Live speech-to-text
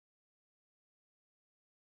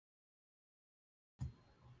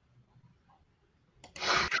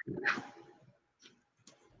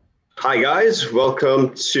Hi guys,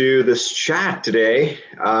 welcome to this chat today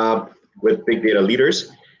with Big Data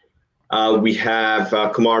Leaders. We have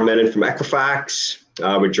Kumar Menon from Equifax.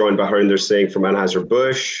 We're joined by Harinder Singh from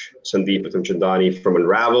Anheuser-Busch, Sandeep Uttamchandani from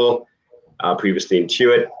Unravel, previously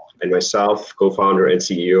Intuit, and myself, co-founder and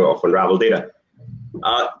CEO of Unravel Data.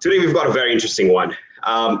 Today we've got a very interesting one.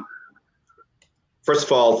 First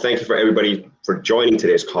of all, thank you for everybody for joining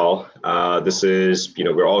today's call. This is,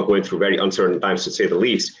 we're all going through very uncertain times, to say the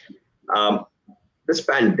least. This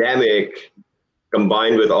pandemic,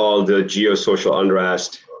 combined with all the geosocial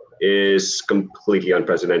unrest, is completely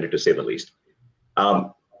unprecedented, to say the least.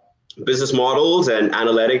 Business models and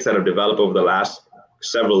analytics that have developed over the last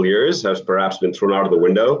several years have perhaps been thrown out of the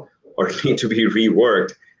window or need to be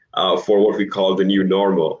reworked for what we call the new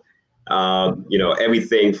normal.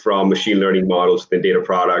 Everything from machine learning models within data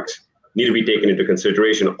products need to be taken into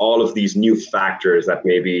consideration. All of these new factors that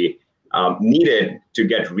may be needed to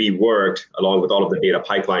get reworked, along with all of the data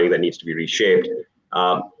pipelining that needs to be reshaped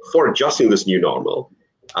for adjusting this new normal.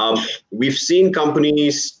 We've seen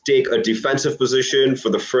companies take a defensive position for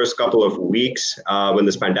the first couple of weeks when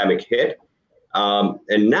this pandemic hit.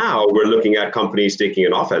 And now we're looking at companies taking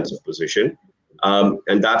an offensive position.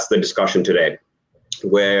 And that's the discussion today,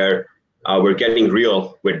 where we're getting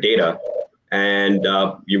real with data. And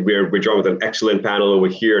we're joined with an excellent panel over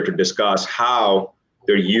here to discuss how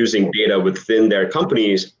they're using data within their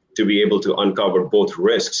companies to be able to uncover both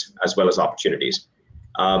risks as well as opportunities.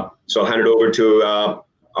 So I'll hand it over to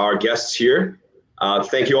our guests here.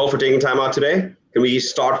 Thank you all for taking time out today. Can we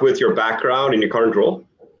start with your background and your current role?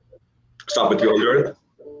 Start with you, Harinder.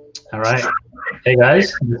 All right. Hey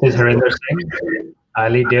guys, this is Harinder Singh. I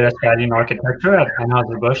lead data strategy and architecture at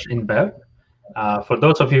Anheuser-Busch InBev. For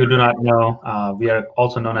those of you who do not know, we are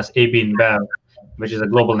also known as AB InBev, which is a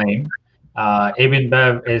global name. AB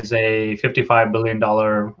InBev is a $55 billion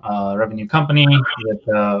revenue company with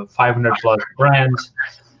 500 plus brands.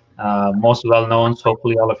 Most well-known, so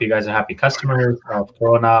hopefully all of you guys are happy customers of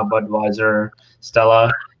Corona, Budweiser,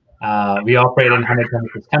 Stella. We operate in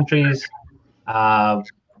 126 countries.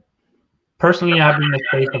 Personally, I've been in the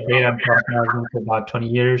space of data and product management for about 20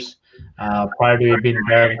 years. Prior to it being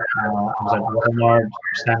Bev, I was at Walmart,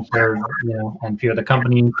 Stanford, and a few other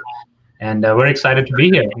companies. And we're excited to be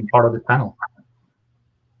here and part of this panel.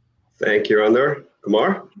 Thank you, Harinder.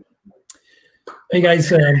 Kumar? Hey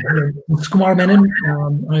guys, it's Kumar Menon.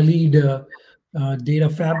 I lead Data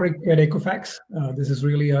Fabric at Equifax. This is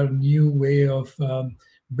really our new way of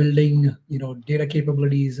building, data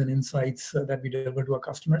capabilities and insights that we deliver to our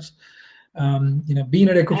customers. Being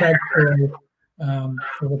at Equifax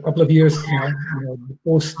for a couple of years now,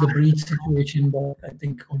 post the breach situation that I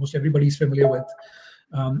think almost everybody's familiar with.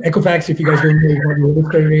 Equifax, if you guys don't know, is one of the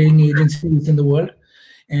oldest rating agencies in the world,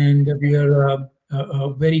 and we are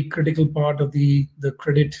a very critical part of the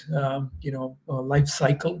credit life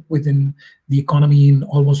cycle within the economy in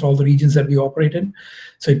almost all the regions that we operate in.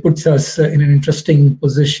 So it puts us in an interesting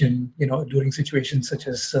position, during situations such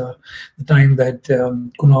as the time that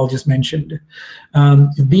Kunal just mentioned.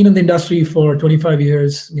 We've been in the industry for 25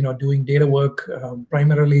 years, doing data work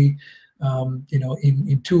primarily.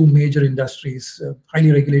 In two major industries,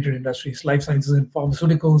 highly regulated industries, life sciences and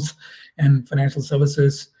pharmaceuticals, and financial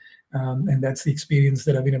services. And that's the experience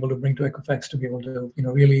that I've been able to bring to Equifax to be able to,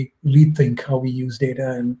 really rethink how we use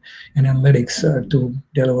data and analytics to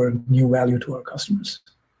deliver new value to our customers.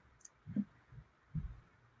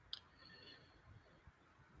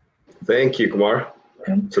 Thank you, Kumar.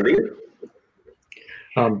 Sandeep?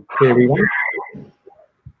 Hey everyone.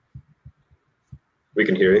 We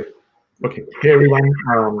can hear you. Okay. Hey everyone.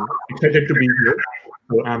 Excited to be here.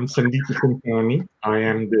 So I'm Sandeep Uttamchandani. I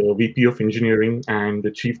am the VP of Engineering and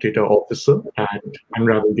the Chief Data Officer at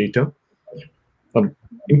Unravel Data.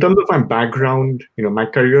 In terms of my background, my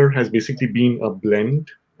career has basically been a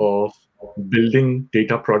blend of building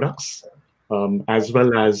data products as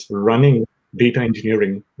well as running data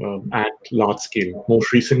engineering at large scale,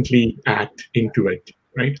 most recently at Intuit,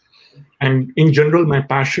 right? And in general, my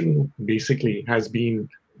passion basically has been,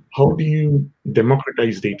 how do you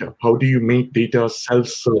democratize data? How do you make data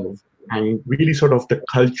self-serve and really sort of the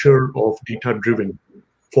culture of data-driven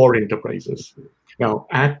for enterprises? Now,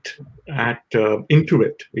 at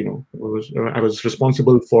Intuit, I was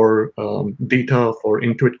responsible for data for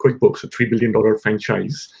Intuit QuickBooks, a $3 billion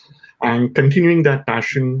franchise, and continuing that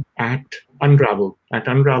passion at Unravel. At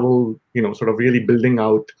Unravel, sort of really building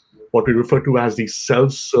out what we refer to as the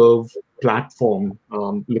self-serve platform,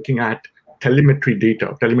 looking at telemetry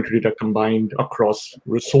data combined across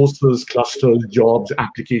resources, clusters, jobs,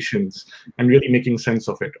 applications, and really making sense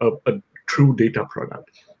of it, a true data product.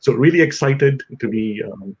 So really excited to be,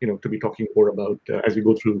 to be talking more about as we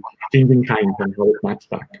go through changing times and how it maps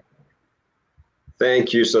back.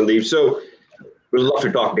 Thank you, Sandeep. So we'd love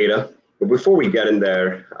to talk data, but before we get in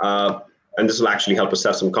there, and this will actually help us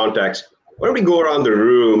set some context, why don't we go around the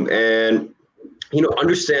room and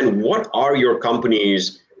understand what are your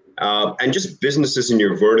companies and just businesses in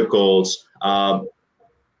your verticals,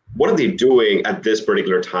 what are they doing at this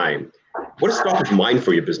particular time? What is top of mind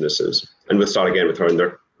for your businesses? And we'll start again with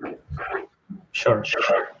Harinder. Sure.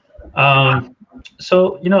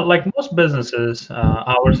 So, like most businesses,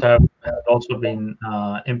 ours have also been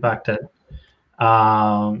impacted.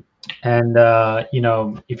 If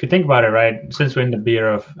you think about it, right, since we're in the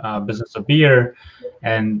business of beer,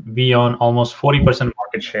 and we own almost 40%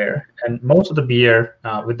 market share, and most of the beer,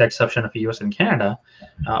 with the exception of the US and Canada,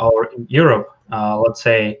 or Europe, let's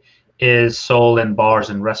say, is sold in bars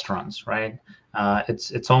and restaurants, right?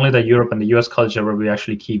 It's only the Europe and the US culture where we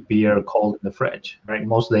actually keep beer cold in the fridge, right?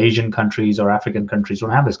 Most of the Asian countries or African countries don't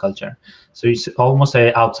have this culture. So it's almost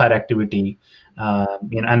an outside activity,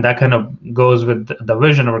 and that kind of goes with the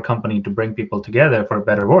vision of our company to bring people together for a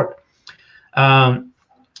better world.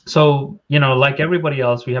 So, like everybody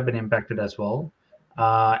else, we have been impacted as well.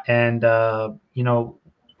 But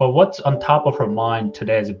what's on top of our mind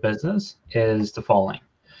today as a business is the following.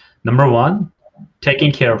 Number one,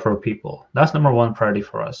 taking care of our people. That's number one priority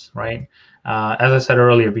for us, right? As I said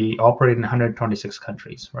earlier, we operate in 126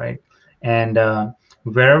 countries, right? And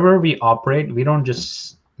wherever we operate, we don't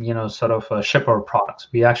just, ship our products.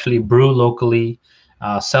 We actually brew locally,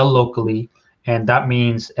 sell locally, and that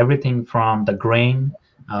means everything from the grain,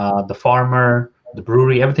 the farmer, the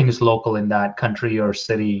brewery, everything is local in that country or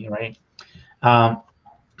city, right?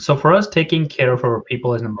 So for us, taking care of our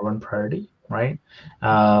people is number one priority, right?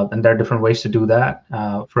 And there are different ways to do that.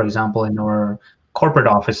 For example, in our corporate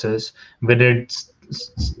offices, we did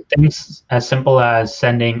things as simple as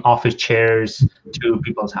sending office chairs to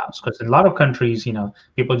people's house, because in a lot of countries,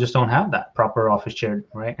 people just don't have that proper office chair,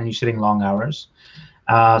 right? And you're sitting long hours.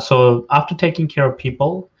 So after taking care of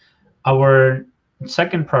people, our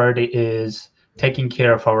second priority is taking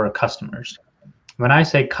care of our customers. When I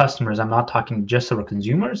say customers, I'm not talking just our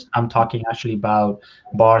consumers. I'm talking actually about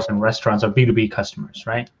bars and restaurants or B2B customers,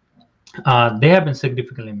 right? They have been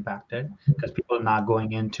significantly impacted because people are not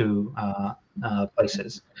going into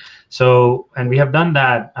places. So, and we have done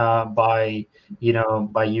that by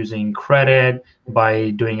using credit,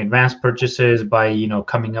 by doing advanced purchases, by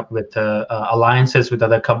coming up with alliances with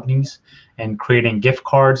other companies and creating gift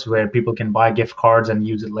cards where people can buy gift cards and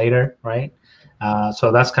use it later, right?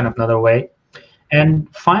 So that's kind of another way.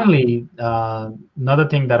 And finally, another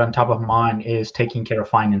thing that on top of mind is taking care of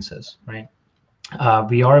finances, right?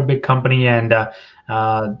 We are a big company, and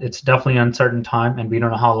it's definitely an uncertain time, and we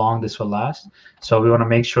don't know how long this will last. So we want to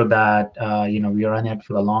make sure that we are in it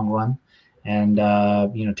for the long run, and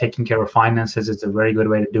taking care of finances is a very good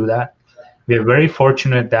way to do that. We are very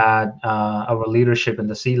fortunate that our leadership in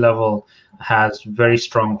the C-level has very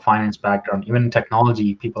strong finance background. Even in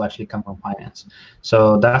technology, people actually come from finance.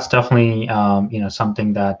 So that's definitely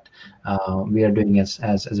something that we are doing as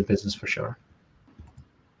a business for sure.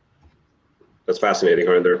 That's fascinating,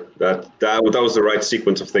 Harinder. That was the right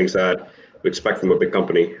sequence of things that we expect from a big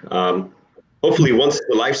company. Hopefully, once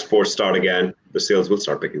the live sports start again, the sales will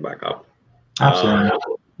start picking back up. Absolutely.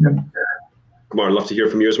 Kumar, I'd love to hear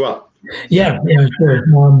from you as well. Yeah, sure.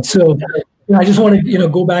 So I just want to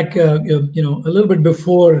go back a little bit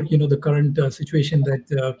before the current situation that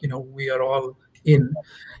we are all in.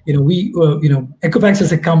 Equifax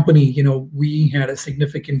as a company, we had a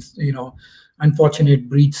significant unfortunate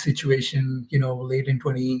breach situation late in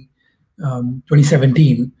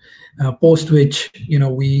 2017, post which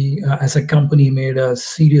we as a company made a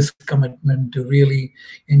serious commitment to really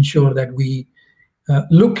ensure that we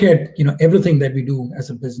look at everything that we do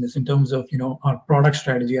as a business in terms of our product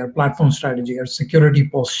strategy, our platform strategy, our security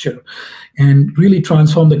posture, and really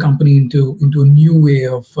transform the company into a new way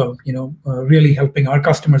of really helping our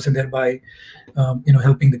customers, and thereby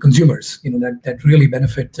helping the consumers that really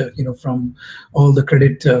benefit from all the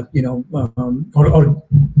credit or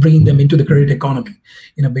bringing them into the credit economy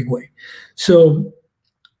in a big way. So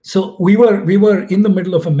we were in the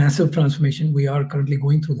middle of a massive transformation. We are currently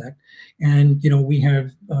going through that, and we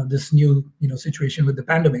have this new situation with the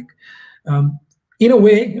pandemic. In a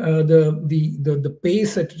way, the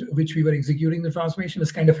pace at which we were executing the transformation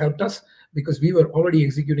has kind of helped us, because we were already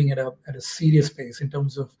executing at a serious pace in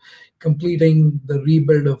terms of completing the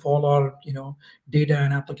rebuild of all our data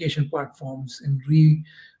and application platforms, and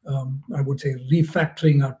I would say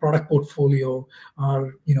refactoring our product portfolio,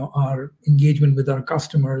 our engagement with our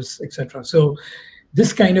customers, etc. So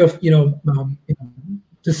this kind of,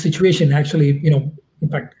 this situation actually, in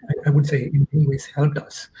fact, I would say in many ways helped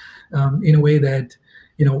us in a way that,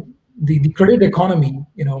 the credit economy,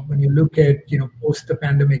 when you look at, post the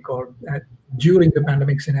pandemic or during the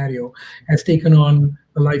pandemic scenario, has taken on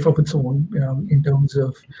a life of its own in terms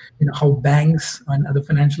of, how banks and other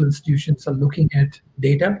financial institutions are looking at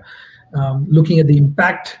data, looking at the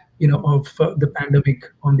impact, of the pandemic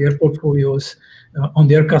on their portfolios, on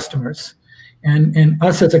their customers. And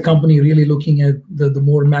us as a company really looking at the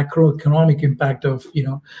more macroeconomic impact of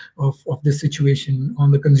of this situation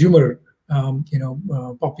on the consumer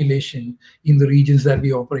population in the regions that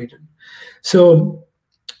we operate in. So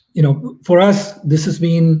for us, this has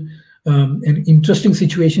been an interesting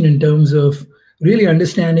situation in terms of really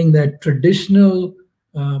understanding that traditional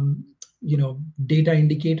data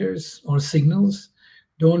indicators or signals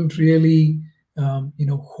don't really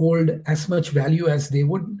hold as much value as they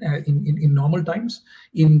would in normal times,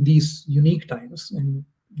 in these unique times. And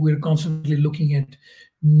we're constantly looking at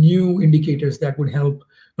new indicators that would help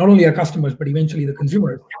not only our customers, but eventually the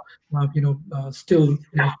consumers, still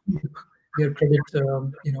keep their credit,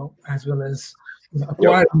 as well as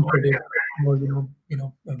acquire credit, or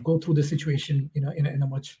go through the situation in a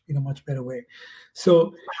much better way.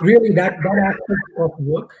 So really that aspect of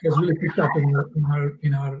work has really picked up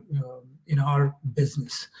in our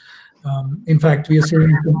business. In fact, we are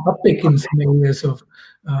seeing some uptick in some areas of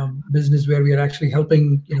business where we are actually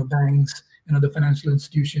helping banks and other financial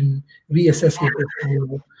institution reassess their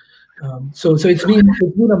portfolio. So it's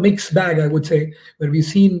been a mixed bag, I would say, where we've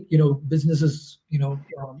seen businesses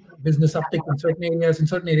business uptick in certain areas. In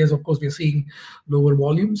certain areas, of course, we are seeing lower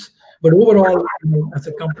volumes. But overall, as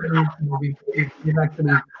a company, we've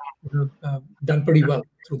actually done pretty well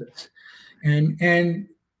through this. And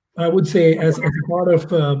I would say, as a part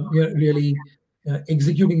of really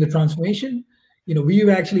executing the transformation, we've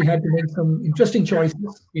actually had to make some interesting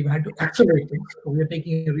choices. We've had to accelerate things. So we are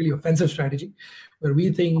taking a really offensive strategy, where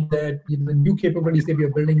we think that the new capabilities that we are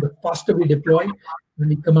building, the faster we deploy, when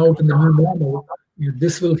we come out in the new normal,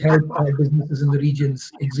 this will help our businesses in the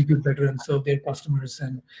regions execute better and serve their customers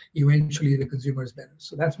and eventually the consumers better.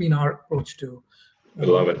 So that's been our approach to. I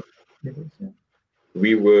love it.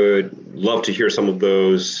 We would love to hear some of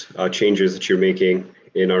those changes that you're making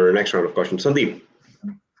in our next round of questions. Sandeep.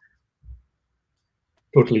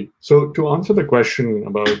 Totally. So to answer the question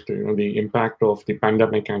about the impact of the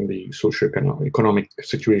pandemic and the socio-economic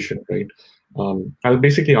situation, right? I'll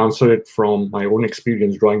basically answer it from my own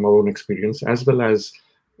experience, drawing my own experience, as well as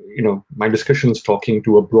my discussions talking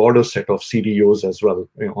to a broader set of CDOs as well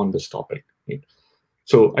on this topic. Right?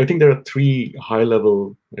 So I think there are three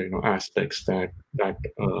high-level aspects that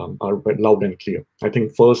are loud and clear. I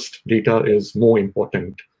think first, data is more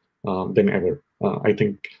important than ever. I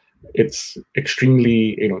think it's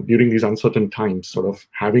extremely, during these uncertain times, sort of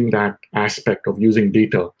having that aspect of using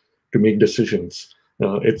data to make decisions.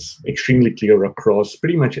 It's extremely clear across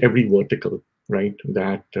pretty much every vertical, right,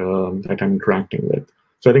 that I'm interacting with.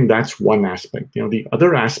 So I think that's one aspect. The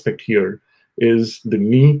other aspect here is the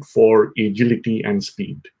need for agility and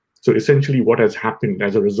speed. So essentially what has happened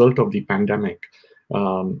as a result of the pandemic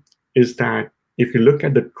is that if you look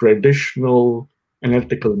at the traditional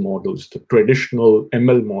analytical models, the traditional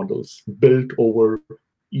ML models built over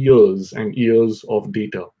years and years of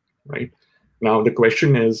data, right? Now the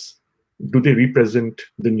question is, do they represent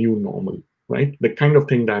the new normal, right? The kind of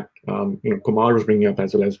thing that Kumar was bringing up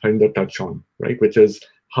as well as Harinder touched on, right? Which is,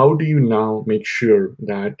 how do you now make sure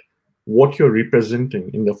that what you're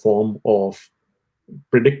representing in the form of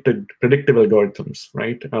predictive algorithms,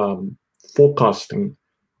 right? Forecasting,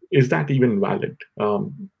 is that even valid?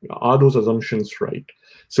 Are those assumptions right?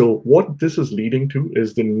 So what this is leading to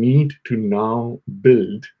is the need to now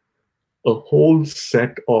build a whole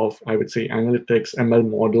set of, I would say, analytics, ML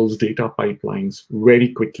models, data pipelines very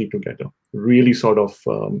quickly together. Really sort of,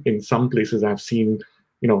 in some places I've seen,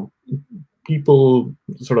 people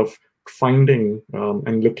sort of finding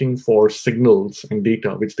and looking for signals and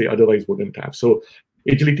data which they otherwise wouldn't have. So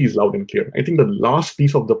agility is loud and clear. I think the last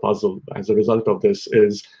piece of the puzzle as a result of this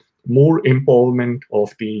is more empowerment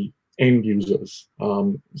of the end users.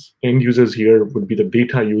 End users here would be the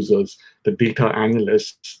data users, the data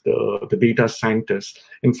analysts, the data scientists.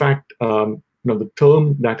 In fact, the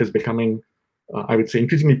term that is becoming, I would say,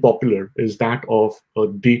 increasingly popular is that of a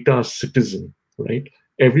data citizen, right?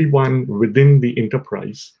 Everyone within the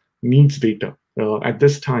enterprise needs data. At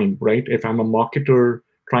this time, right, if I'm a marketer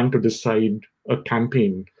trying to decide a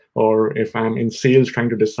campaign, or if I'm in sales trying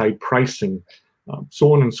to decide pricing,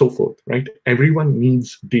 so on and so forth, right? Everyone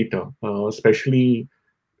needs data, especially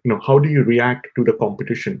how do you react to the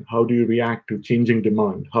competition? How do you react to changing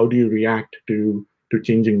demand? How do you react to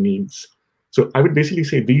changing needs? So I would basically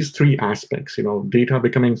say these three aspects, data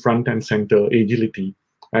becoming front and center, agility,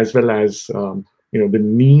 as well as the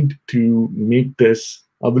need to make this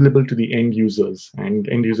available to the end users, and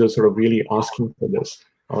end users sort of really asking for this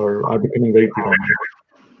are becoming very predominant.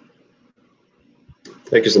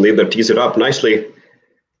 Thank you, Sandeep. That tees it up nicely.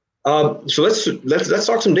 So let's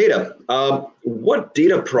talk some data. What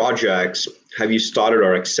data projects have you started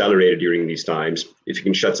or accelerated during these times? If you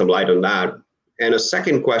can shed some light on that. And a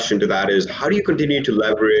second question to that is, how do you continue to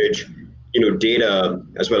leverage, data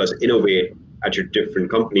as well as innovate at your different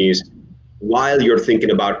companies while you're thinking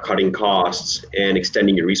about cutting costs and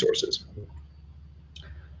extending your resources?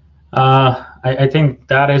 I think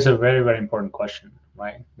that is a very, very important question,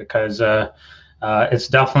 right? Because it's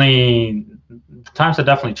definitely, times have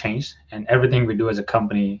definitely changed, and everything we do as a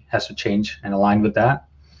company has to change and align with that.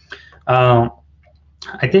 I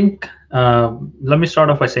think, let me start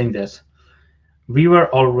off by saying this. We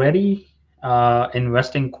were already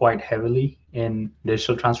investing quite heavily in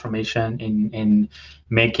digital transformation, in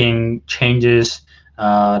making changes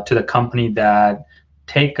to the company that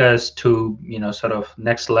take us to, sort of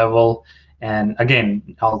next level. And again,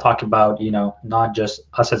 I'll talk about, not just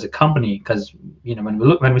us as a company, because,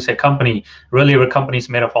 when we say company, really our company is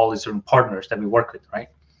made of all these different partners that we work with, right?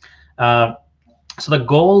 So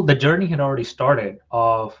the journey had already started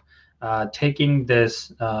of taking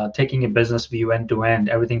a business view end to end,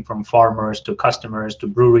 everything from farmers to customers to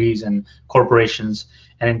breweries and corporations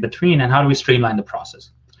and in between, and how do we streamline the process?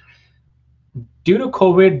 Due to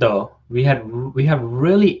COVID, though, we have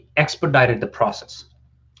really expedited the process,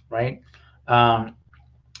 right?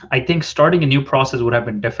 I think starting a new process would have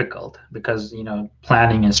been difficult because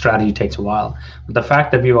planning and strategy takes a while. But the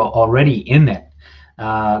fact that we were already in it,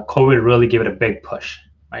 COVID really gave it a big push,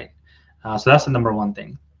 right? So that's the number one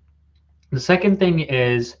thing. The second thing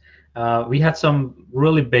is we had some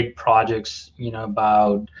really big projects,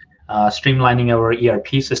 about streamlining our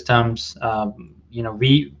ERP systems.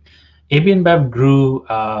 AB InBev grew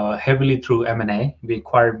heavily through M&A. We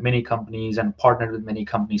acquired many companies and partnered with many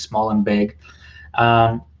companies, small and big.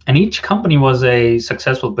 And each company was a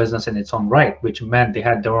successful business in its own right, which meant they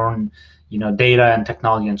had their own, data and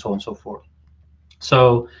technology and so on and so forth.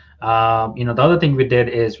 So, the other thing we did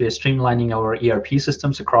is we are streamlining our ERP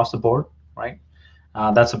systems across the board, right?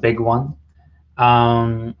 That's a big one.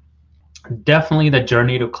 Definitely the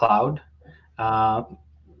journey to cloud.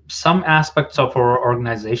 Some aspects of our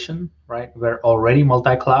organization, right, we're already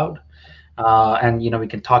multi-cloud, and we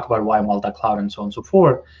can talk about why multi-cloud and so on and so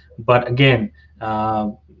forth. But again,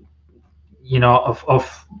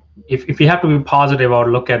 if you have to be positive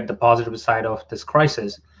or look at the positive side of this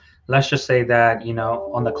crisis, let's just say that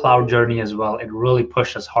on the cloud journey as well, it really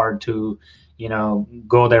pushed us hard to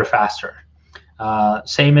go there faster.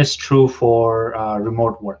 Same is true for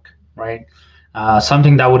remote work, right?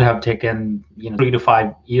 Something that would have taken 3 to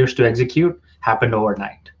 5 years to execute happened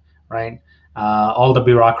overnight, right? All the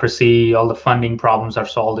bureaucracy, all the funding problems are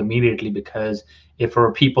solved immediately, because if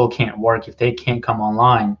our people can't work, if they can't come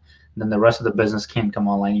online, then the rest of the business can't come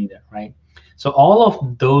online either, right? So all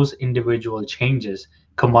of those individual changes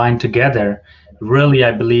combined together really,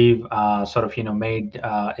 I believe, sort of made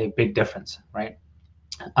a big difference, right?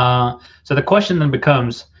 So the question then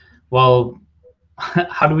becomes, well,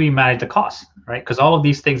 how do we manage the costs, right? Because all of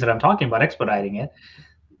these things that I'm talking about, expediting it,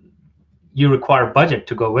 you require budget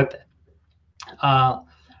to go with it.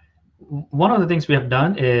 One of the things we have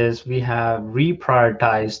done is we have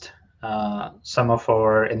reprioritized some of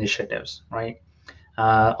our initiatives, right?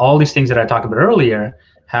 All these things that I talked about earlier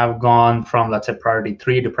have gone from, let's say, priority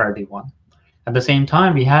 3 to priority 1. At the same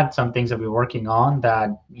time, we had some things that we're working on that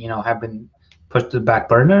have been pushed to the back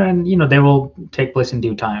burner, and they will take place in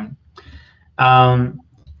due time.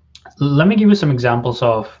 Let me give you some examples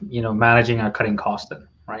of managing or cutting costs then,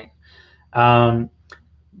 right?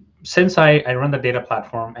 Since I run the data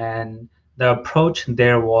platform, and the approach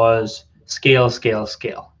there was scale,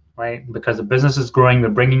 right? Because the business is growing, we're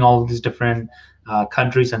bringing all of these different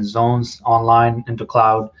countries and zones online into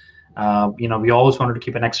cloud. We always wanted to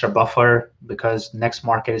keep an extra buffer because next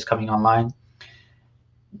market is coming online.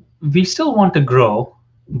 We still want to grow,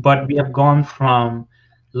 but we have gone from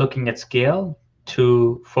looking at scale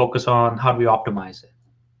to focus on how do we optimize it,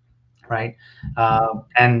 right?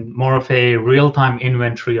 And more of a real-time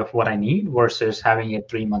inventory of what I need versus having it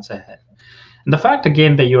 3 months ahead. And the fact,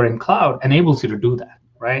 again, that you're in cloud enables you to do that,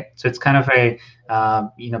 right? So it's kind of a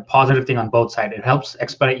positive thing on both sides. It helps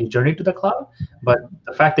expedite your journey to the cloud, but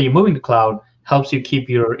the fact that you're moving to cloud helps you keep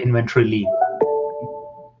your inventory lean.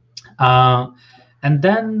 And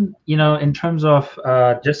then, in terms of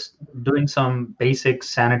just doing some basic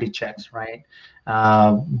sanity checks, right?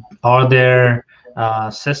 Are there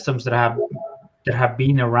systems that have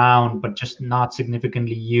been around but just not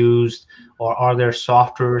significantly used, or are there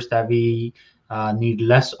softwares that we need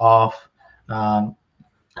less of?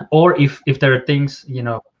 Or if there are things,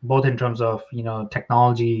 both in terms of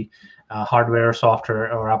technology, hardware,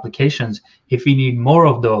 software, or applications, if we need more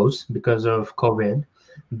of those because of COVID,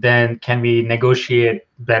 then can we negotiate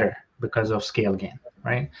better because of scale gain,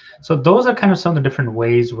 right? So those are kind of some of the different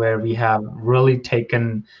ways where we have really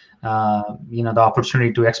taken the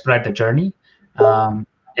opportunity to expedite the journey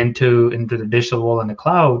into the digital world and the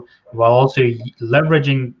cloud, while also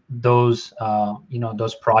leveraging those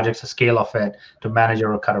those projects, the scale of it, to manage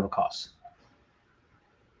or cut our costs.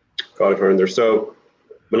 Got it, Harinder. So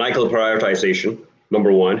maniacal prioritization,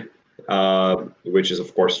 number one, which is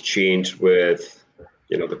of course changed with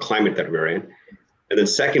the climate that we're in. And then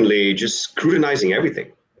secondly, just scrutinizing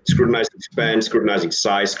everything, scrutinizing spend, scrutinizing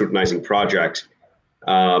size, scrutinizing projects,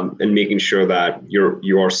 and making sure that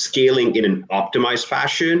you are scaling in an optimized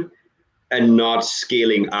fashion and not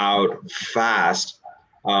scaling out fast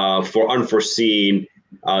for unforeseen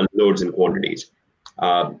loads and quantities.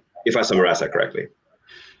 If I summarize that correctly.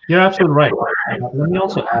 You're absolutely right. Let me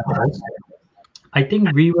also add this. I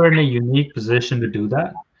think we were in a unique position to do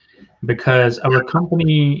that because our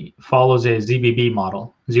company follows a ZBB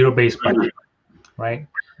model, zero-based budget, right?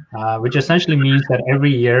 Which essentially means that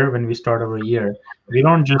every year when we start our year, we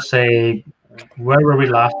don't just say, where were we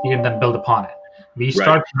last year, and then build upon it. We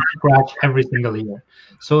start from scratch every single year.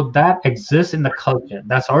 So that exists in the culture.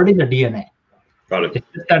 That's already the DNA. Got it. It's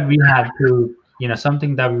just that we had to,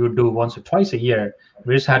 something that we would do once or twice a year.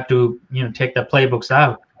 We just had to, take the playbooks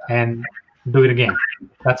out and do it again.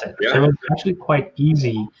 That's it. Yeah. So it was actually quite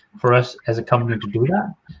easy for us as a company to do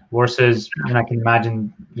that versus, I can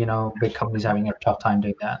imagine, big companies having a tough time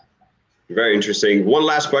doing that. Very interesting. One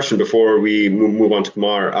last question before we move on to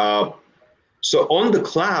Kumar. So on the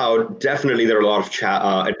cloud, definitely there are a lot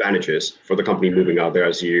of advantages for the company moving out there,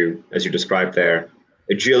 as you described there.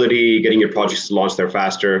 Agility, getting your projects launched there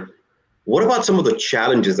faster. What about some of the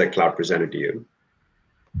challenges that cloud presented to you?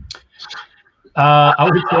 I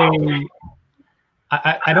would say,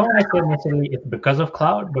 I don't want to say necessarily it's because of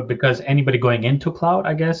cloud, but because anybody going into cloud,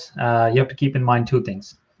 I guess, you have to keep in mind two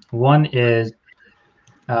things. One is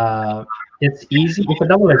it's easy. It's a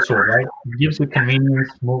double-edged sword, right? It gives you convenience,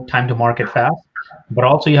 move time to market fast, but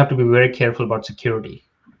also you have to be very careful about security.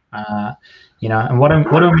 And what I mean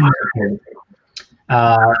by security?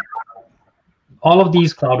 All of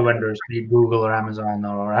these cloud vendors, be it Google or Amazon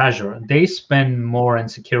or Azure, they spend more in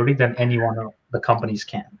security than any one of the companies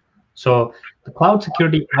can. So the cloud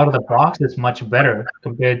security out of the box is much better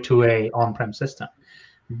compared to a on-prem system.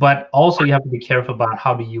 But also you have to be careful about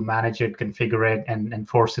how do you manage it, configure it, and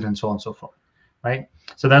enforce it, and so on and so forth, right?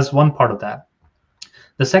 So that's one part of that.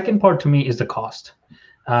 The second part to me is the cost.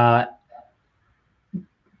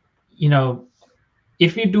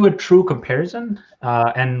 If you do a true comparison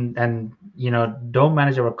and don't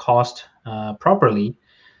manage our cost properly,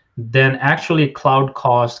 then actually cloud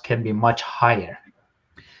cost can be much higher.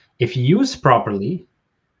 If used properly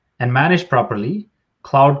and managed properly,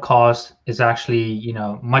 cloud cost is actually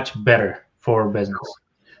much better for business.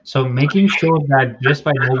 So making sure that just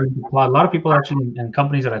by moving to cloud, a lot of people actually, and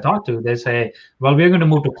companies that I talk to, they say, well, we're going to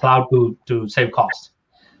move to cloud to save cost.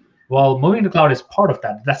 Well, moving to cloud is part of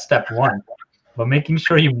that. That's step one. But making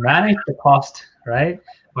sure you manage the cost, right,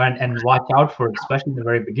 and watch out for it, especially in the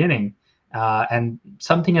very beginning. And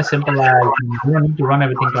something as simple as you don't need to run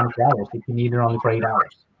everything 24 hours. If you need it only for 8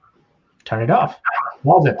 hours, turn it off,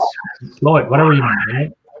 pause it, slow it, whatever you need,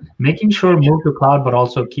 right? Making sure move to cloud, but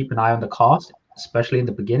also keep an eye on the cost, especially in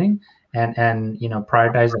the beginning, and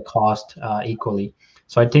prioritize the cost equally.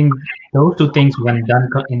 So I think those two things, when done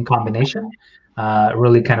in combination,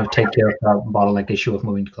 really kind of take care of the bottleneck issue of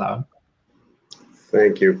moving to cloud.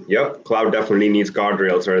 Thank you. Yep, cloud definitely needs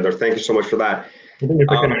guardrails, Harinder. Thank you so much for that. I think if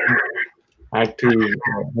I can add to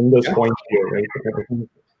Harinder's point here, right? I think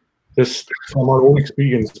just from our own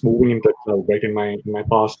experience moving into cloud, right, in my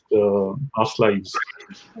past lives,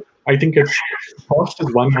 I think cost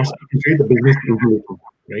is one aspect. The business utility,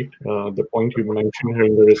 right? The point you mentioned,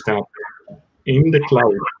 Harinder, is that in the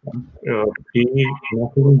cloud,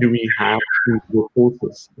 not only do we have these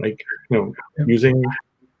resources, like using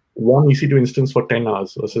one EC2 instance for 10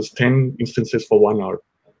 hours versus 10 instances for 1 hour,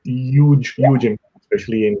 huge impact,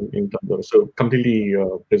 especially in terms of, so completely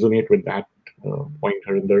resonate with that point,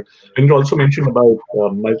 Harinder. And you also mentioned about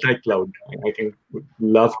multi-cloud. I think would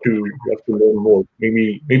love to learn more.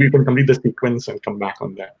 Maybe you can complete the sequence and come back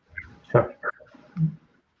on that. Sure.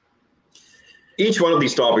 each one of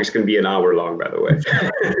these topics can be an hour long, by the way.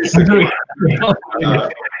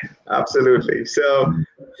 Absolutely. So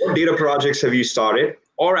what data projects have you started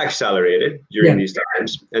or accelerated during these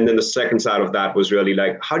times? And then the second side of that was really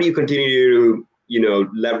like, how do you continue to,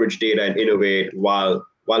 leverage data and innovate while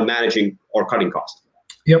managing or cutting costs?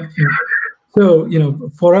 Yep. So,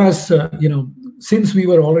 for us, since we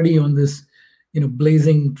were already on this,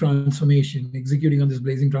 blazing transformation, executing on this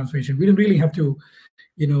blazing transformation, we didn't really have to,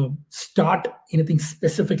 start anything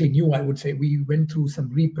specifically new, I would say. We went through some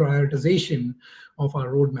reprioritization of our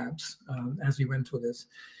roadmaps as we went through this.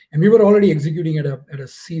 And we were already executing at a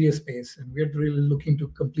serious pace. And we're really looking to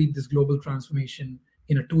complete this global transformation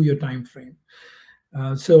in a 2-year time frame.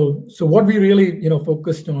 So what we really,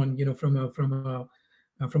 focused on,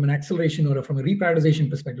 from an acceleration or from a reprioritization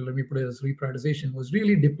perspective, let me put it as reprioritization, was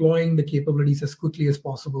really deploying the capabilities as quickly as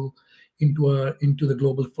possible into the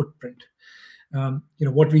global footprint.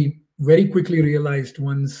 What we very quickly realized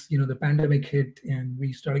once the pandemic hit and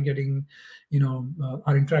we started getting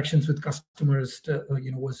our interactions with customers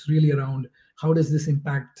was really around how does this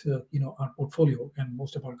impact our portfolio, and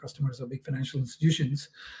most of our customers are big financial institutions,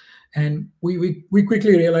 and we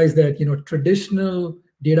quickly realized that traditional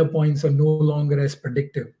data points are no longer as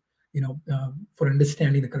predictive for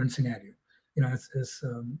understanding the current scenario, as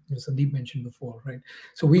Sandeep mentioned before, right?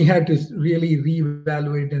 So we had to really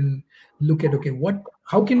reevaluate and look at, okay,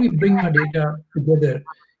 how can we bring our data together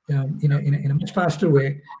in a much faster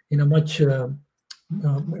way, in a much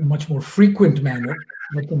more frequent manner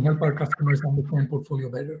that can help our customers understand portfolio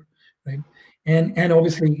better, right? And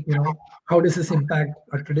obviously, how does this impact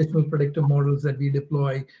our traditional predictive models that we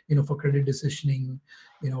deploy, for credit decisioning,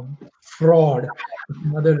 fraud,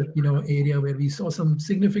 another area where we saw some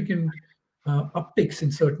significant upticks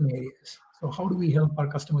in certain areas. So how do we help our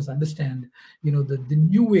customers understand, the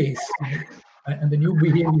new ways and the new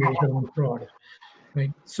behaviors around fraud,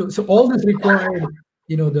 right? So all this required,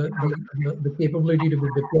 the capability to be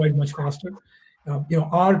deployed much faster.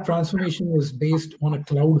 Our transformation was based on a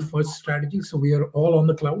cloud-first strategy, so we are all on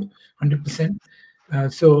the cloud, 100%.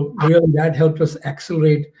 So really, that helped us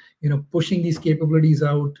accelerate, pushing these capabilities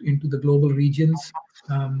out into the global regions,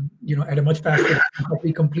 at a much faster pace.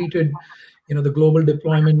 We completed, the global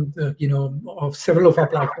deployment, of several of our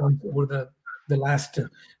platforms over the last,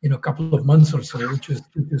 couple of months or so, which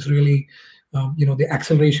is really, the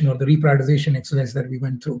acceleration or the reprioritization exercise that we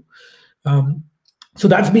went through. So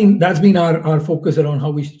that's been our focus around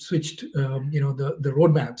how we switched, the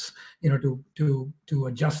roadmaps, to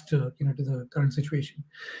adjust, to the current situation.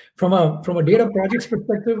 From a data projects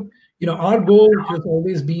perspective, our goal has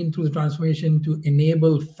always been through the transformation to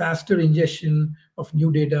enable faster ingestion of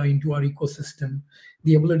new data into our ecosystem,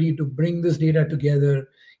 the ability to bring this data together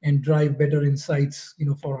and drive better insights,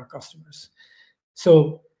 for our customers.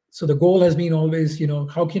 So the goal has been always,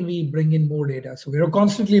 how can we bring in more data? So we're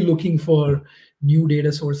constantly looking for new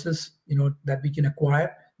data sources, that we can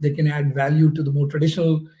acquire, that can add value to the more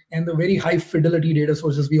traditional and the very high fidelity data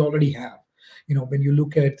sources we already have. When you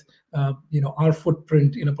look at, our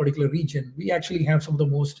footprint in a particular region, we actually have some of the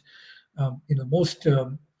most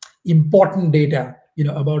important data,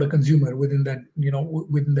 about a consumer within that,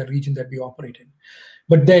 within the region that we operate in.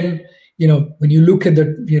 But then, when you look at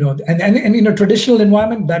the, and in a traditional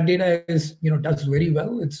environment, that data is, does very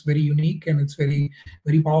well. It's very unique and it's very,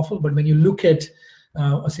 very powerful. But when you look at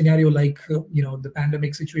a scenario like, the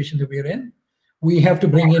pandemic situation that we're in, we have to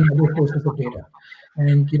bring in other sources of data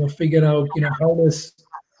and, figure out, how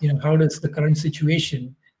does the current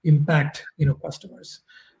situation impact, customers,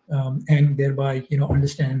 and thereby,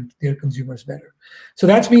 understand their consumers better. So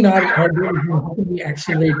that's been our goal, how can we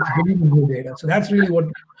accelerate bringing new data? So that's really what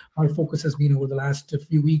our focus has been over the last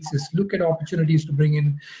few weeks, is look at opportunities to bring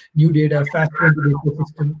in new data faster into the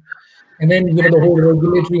ecosystem. And then, the whole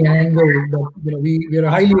regulatory angle that, we are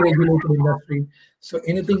a highly regulated industry. So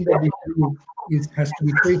anything that we do has to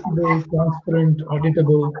be traceable, transparent,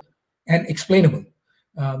 auditable, and explainable.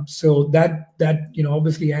 So that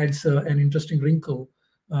obviously adds an interesting wrinkle,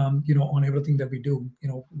 on everything that we do.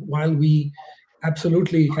 While we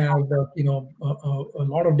absolutely have a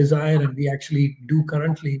lot of desire, and we actually do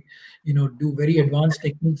currently do very advanced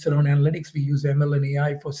techniques around analytics. We use ML and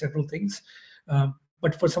AI for several things,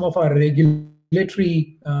 but for some of our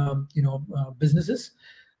regulatory businesses,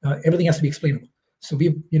 everything has to be explainable. So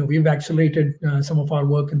we've accelerated some of our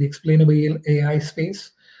work in the explainable AI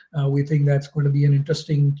space. We think that's going to be an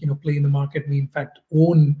interesting play in the market. We in fact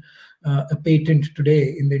own a patent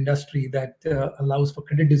today in the industry that allows for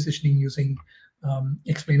credit decisioning using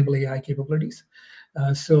explainable AI capabilities.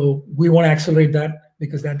 So we want to accelerate that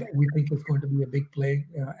because that we think is going to be a big play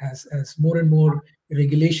as more and more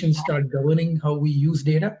regulations start governing how we use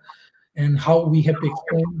data and how we have to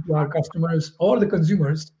explain to our customers or the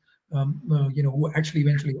consumers, who actually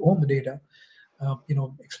eventually own the data.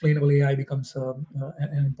 Explainable AI becomes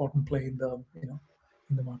an important play in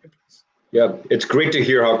the marketplace. Yeah, it's great to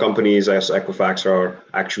hear how companies as Equifax are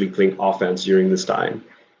actually playing offense during this time.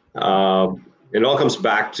 It all comes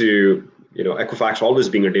back to Equifax always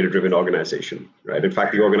being a data-driven organization, right? In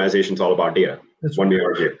fact, the organization is all about data. That's one may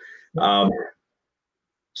argue.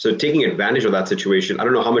 So taking advantage of that situation, I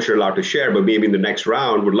don't know how much you're allowed to share, but maybe in the next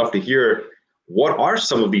round, would love to hear what are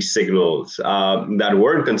some of these signals that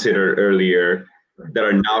weren't considered earlier that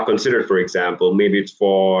are now considered. For example, maybe it's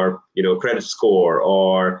for credit score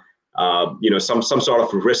or some sort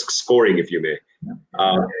of risk scoring, if you may.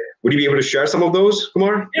 Would you be able to share some of those,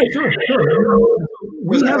 Kumar? Yeah, sure. I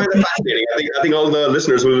find that fascinating. I think all the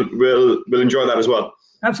listeners will enjoy that as well.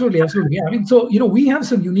 Absolutely. Yeah. I mean, so we have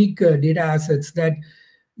some unique data assets that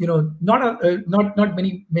not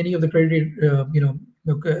many of the credit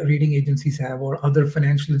rating agencies have, or other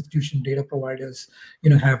financial institution data providers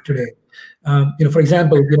have today. For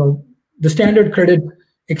example, the standard credit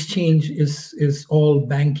exchange is all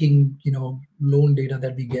banking loan data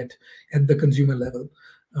that we get at the consumer level.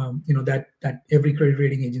 That every credit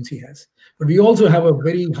rating agency has. But we also have a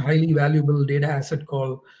very highly valuable data asset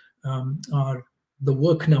called the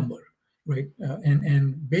work number, right?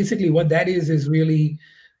 And basically what that is really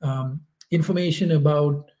information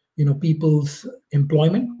about people's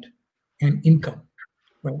employment and income,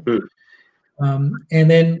 right? And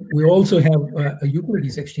then we also have a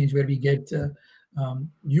utilities exchange where we get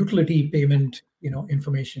utility payment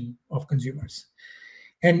information of consumers.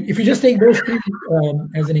 And if you just take those three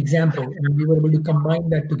as an example, and we were able to combine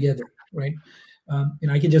that together, right?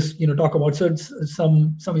 I can just talk about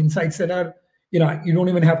some insights that are you don't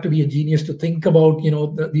even have to be a genius to think about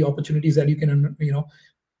the opportunities that you can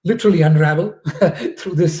literally unravel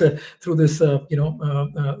through this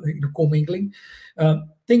commingling.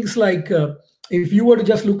 Things like if you were to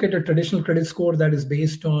just look at a traditional credit score that is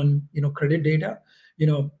based on credit data,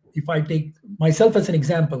 if I take myself as an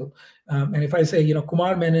example, and if I say,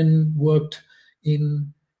 Kumar Menon worked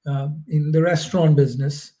in the restaurant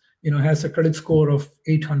business, has a credit score of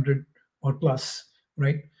 800 or plus,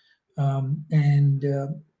 right? In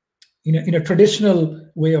a traditional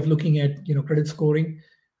way of looking at credit scoring,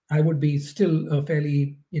 I would be still a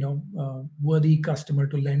fairly worthy customer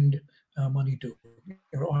to lend money to,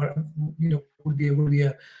 or would be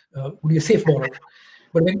a safe borrower.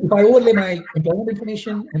 But if I overlay my employment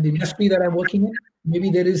information and the industry that I'm working in, maybe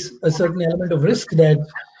there is a certain element of risk that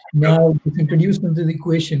now is introduced into the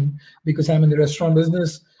equation because I'm in the restaurant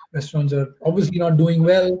business. Restaurants are obviously not doing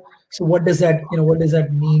well. So what does that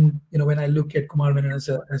mean when I look at Kumar Menon as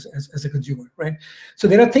a consumer, right? So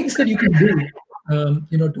there are things that you can do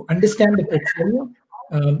to understand the portfolio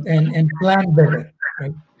and plan better,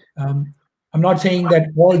 right? I'm not saying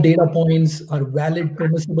that all data points are valid,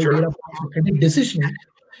 permissible data points for credit decisioning,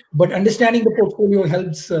 but understanding the portfolio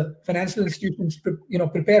helps financial institutions,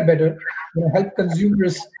 prepare better, help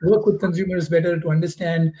consumers work with consumers better to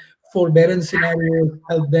understand forbearance scenarios,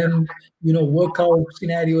 help them, work out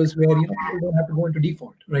scenarios where people don't have to go into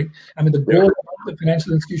default, right? I mean, the goal of the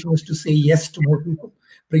financial institution is to say yes to more people,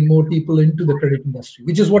 bring more people into the credit industry,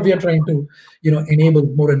 which is what we are trying to, enable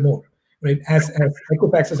more and more. Right, as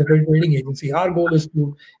Equifax as a credit rating agency, our goal is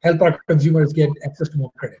to help our consumers get access to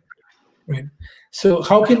more credit. Right. So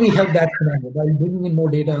how can we help that scenario by bringing in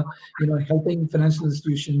more data? Helping financial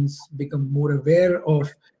institutions become more aware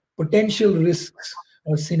of potential risks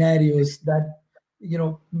or scenarios that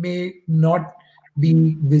may not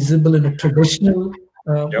be visible in a traditional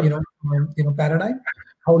paradigm.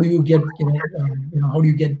 How do you get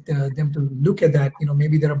them to look at that?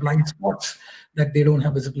 Maybe there are blind spots that they don't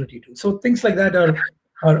have visibility to. So things like that are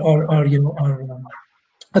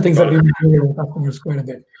things that we do with customers quite a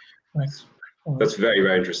bit. Right. That's very,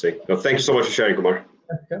 very interesting. Well, thank you so much for sharing, Kumar.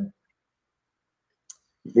 Okay.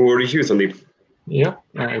 Over to you, Sandeep. Yeah,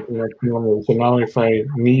 I think that's normal. So now, if I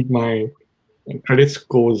need my credit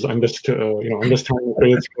scores, understanding credit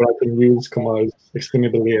score, I can use Kumar's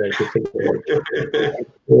explainable AI to figure out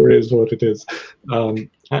what is what it is.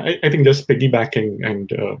 I think just piggybacking, and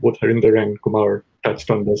both Harinder and Kumar touched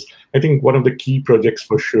on this. I think one of the key projects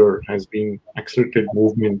for sure has been accelerated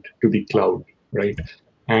movement to the cloud, right?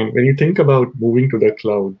 And when you think about moving to the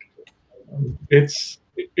cloud, it's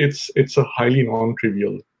a highly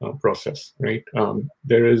non-trivial process, right?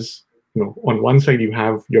 There is, on one side you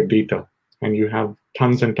have your data, and you have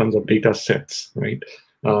tons and tons of data sets, right,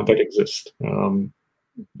 that exist.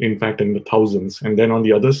 In fact, in the thousands. And then on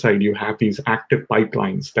the other side, you have these active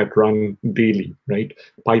pipelines that run daily, right?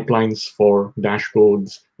 Pipelines for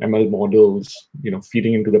dashboards, ML models,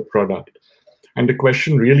 feeding into the product. And the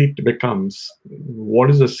question really becomes, what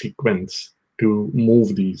is the sequence to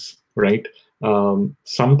move these, right?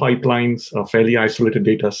 Some pipelines are fairly isolated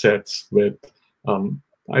data sets with,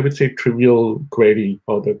 I would say, trivial query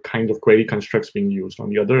or the kind of query constructs being used. On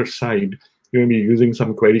the other side, you're going to be using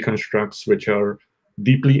some query constructs which are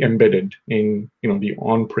deeply embedded in the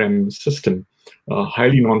on-prem system,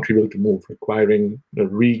 highly non-trivial to move, requiring the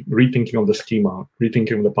rethinking of the schema,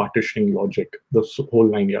 rethinking of the partitioning logic, the whole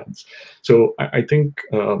 9 yards. So I think,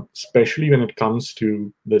 especially when it comes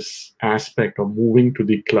to this aspect of moving to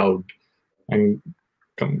the cloud, and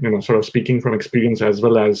sort of speaking from experience as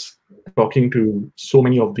well as talking to so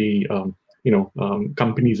many of the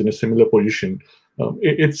companies in a similar position.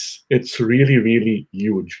 It's really, really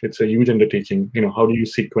huge. It's a huge undertaking. How do you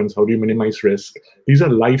sequence? How do you minimize risk? These are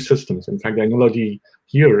live systems. In fact, the analogy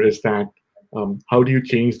here is that how do you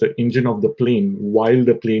change the engine of the plane while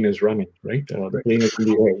the plane is running, right? The plane is in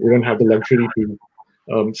the air. We don't have the luxury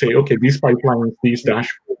to say, okay, these pipelines, these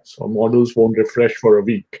dashboards or models won't refresh for a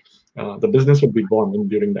week. The business will be gone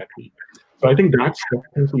during that week. So I think that's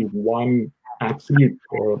definitely one absolute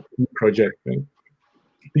key project. Right?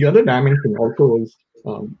 The other dimension also is,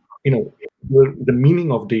 the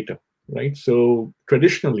meaning of data, right? So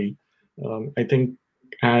traditionally, I think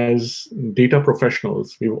as data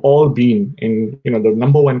professionals, we've all been in, the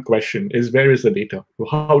number one question is, where is the data?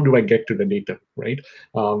 How do I get to the data, right?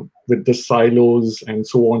 With the silos and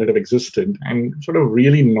so on that have existed, and sort of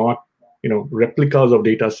really not, replicas of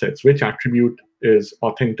data sets, which attribute is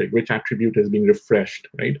authentic, which attribute is being refreshed,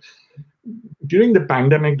 right? During the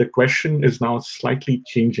pandemic, the question is now slightly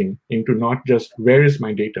changing into not just where is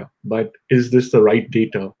my data, but is this the right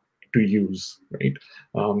data to use, right?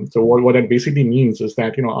 So what that basically means is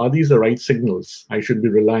that, are these the right signals I should be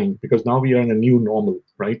relying? Because now we are in a new normal,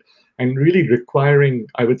 right? And really requiring,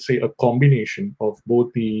 I would say, a combination of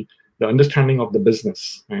both the understanding of the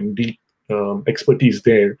business and deep expertise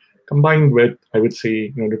there, combined with, I would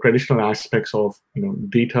say, the traditional aspects of,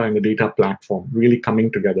 data and the data platform really coming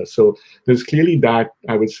together. So there's clearly that,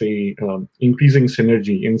 I would say, increasing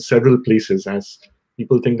synergy in several places as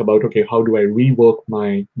people think about, okay, how do I rework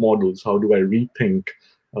my models? How do I rethink?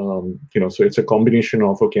 So it's a combination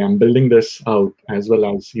of, okay, I'm building this out as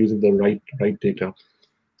well as using the right data.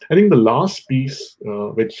 I think the last piece,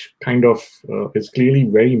 which kind of is clearly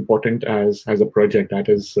very important as a project that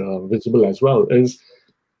is visible as well, is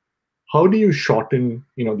how do you shorten,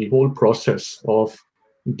 the whole process of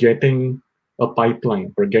getting a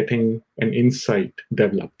pipeline or getting an insight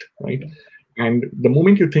developed, right? And the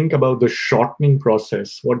moment you think about the shortening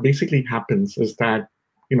process, what basically happens is that,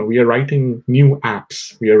 we are writing new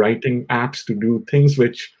apps. We are writing apps to do things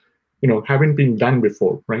which, haven't been done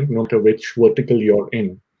before, right? No matter which vertical you're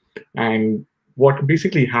in. And what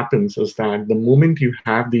basically happens is that the moment you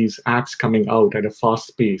have these apps coming out at a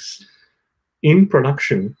fast pace, in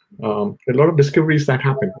production, a lot of discoveries that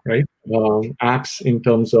happen, right? Apps in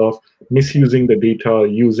terms of misusing the data,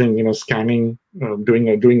 using, scanning, doing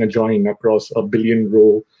a join across a billion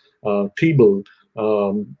row table,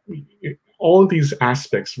 all these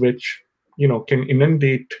aspects which, can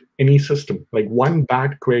inundate any system. Like one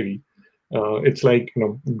bad query, it's like,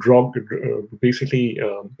 basically,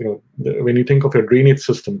 when you think of a drainage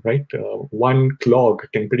system, right? One clog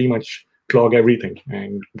can pretty much clog everything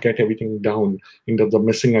and get everything down in terms of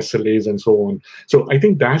missing SLAs and so on. So I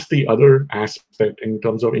think that's the other aspect in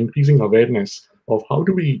terms of increasing awareness of how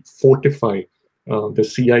do we fortify the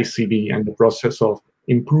CI/CD and the process of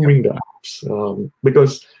improving the apps.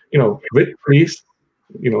 Because, with Trace,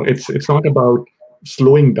 it's not about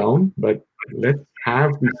slowing down, but let's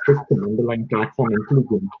have the system, underlying platform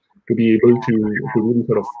intelligent to be able to really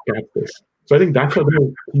sort of catch this. So I think that's a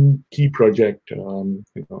real key project,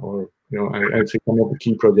 I'd say some of the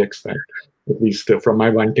key projects that, at least from my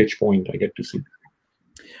vantage point, I get to see.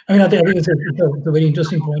 I mean, I think it's a very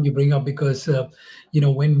interesting point you bring up, because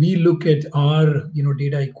when we look at our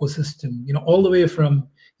data ecosystem, all the way from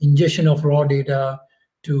ingestion of raw data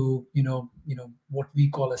to what we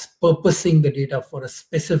call as purposing the data for a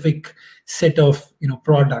specific set of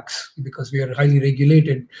products, because we are highly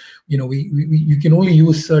regulated. You can only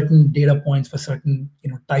use certain data points for certain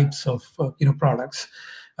types of products,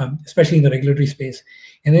 especially in the regulatory space,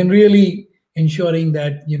 and then really ensuring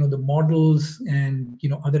that the models and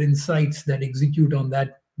other insights that execute on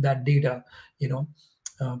that data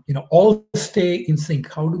all stay in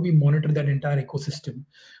sync? How do we monitor that entire ecosystem?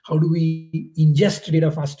 How do we ingest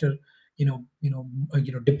data faster?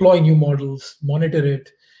 Deploy new models, monitor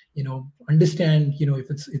it, understand, if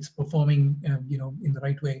it's performing, in the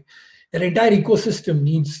right way. That entire ecosystem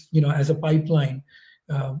needs, as a pipeline.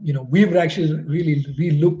 We've actually really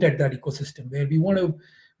re-looked at that ecosystem where we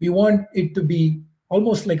want it to be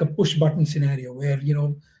almost like a push button scenario where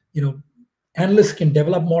analysts can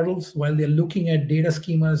develop models while they're looking at data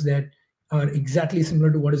schemas that are exactly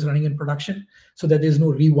similar to what is running in production, so that there's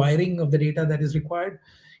no rewiring of the data that is required,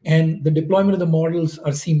 and the deployment of the models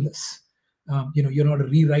are seamless. You're not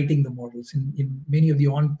rewriting the models. In many of the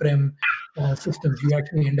on-prem systems, you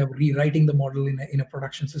actually end up rewriting the model in a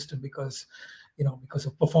production system because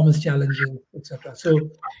of performance challenges, etc. So,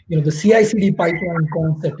 the CI/CD pipeline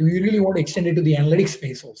concept, we really want to extend it to the analytics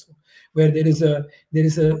space also, where there is a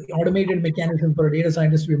automated mechanism for a data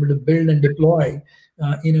scientist to be able to build and deploy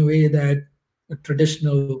in a way that a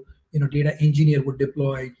traditional data engineer would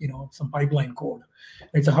deploy some pipeline code.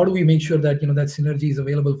 Right? So how do we make sure that that synergy is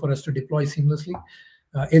available for us to deploy seamlessly?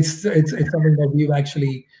 It's something that we've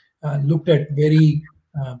actually looked at very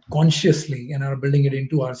consciously and are building it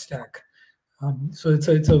into our stack. So it's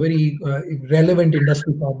a very relevant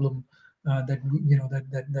industry problem that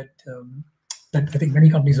I think many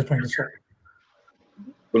companies are trying to solve.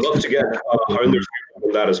 We'd love to get Harinder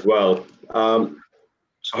on that as well.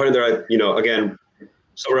 So Harinder, again,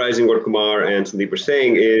 summarizing what Kumar and Sandeep were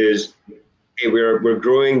saying is, hey, we're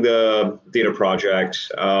growing the data project,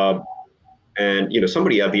 and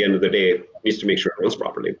somebody at the end of the day needs to make sure it runs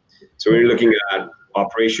properly. So we're looking at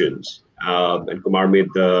operations, and Kumar made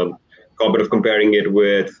the comment of comparing it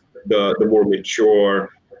with the more mature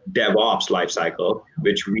DevOps lifecycle,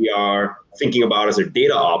 which we are thinking about as a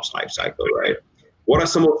data ops lifecycle, right? What are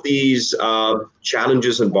some of these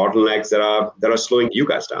challenges and bottlenecks that are slowing you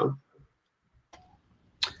guys down?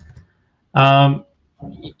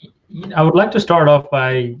 I would like to start off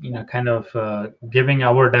by kind of giving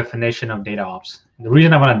our definition of data ops. The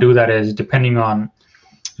reason I want to do that is depending on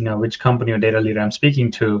which company or data leader I'm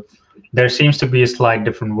speaking to, there seems to be a slight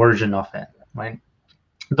different version of it, right?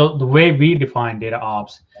 The way we define data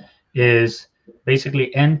ops is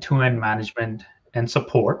basically end-to-end management and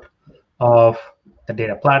support of the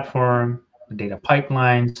data platform, the data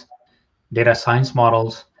pipelines, data science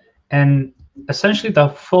models, and essentially the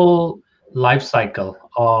full life cycle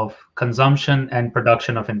of consumption and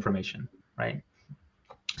production of information, right?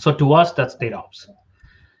 So to us, that's data ops.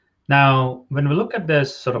 Now, when we look at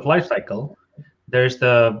this sort of life cycle, there's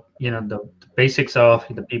the basics of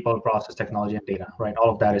the people, process, technology, and data, right? All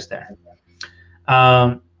of that is there.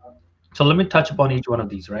 So let me touch upon each one of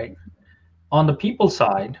these, right? On the people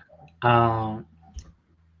side,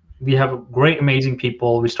 we have great, amazing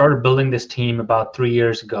people. We started building this team about 3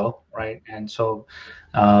 years ago, right? And so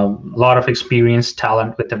a lot of experienced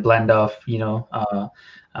talent with a blend of new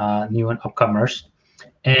and upcomers.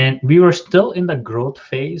 And we were still in the growth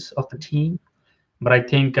phase of the team, but I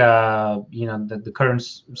think the current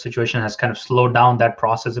situation has kind of slowed down that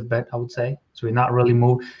process a bit, I would say. So we're not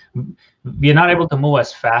able to move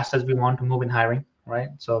as fast as we want to move in hiring, right?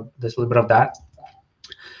 So there's a little bit of that.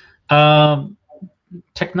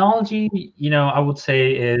 Technology, I would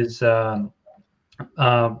say is, I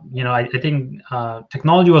think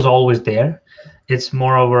technology was always there. It's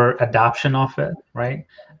more over adoption of it, right?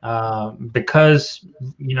 Because,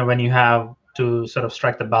 when you have to sort of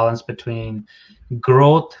strike the balance between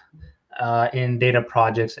growth in data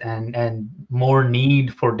projects and more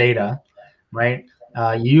need for data, right?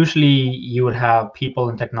 Usually you would have people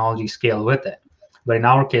and technology scale with it. But in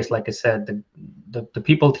our case, like I said, the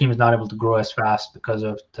people team is not able to grow as fast because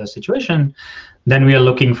of the situation. Then we are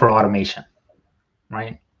looking for automation,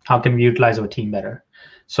 right? How can we utilize our team better?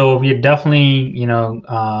 So we are definitely,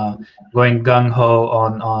 going gung-ho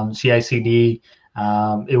on CI/CD.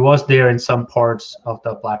 It was there in some parts of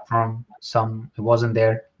the platform. Some it wasn't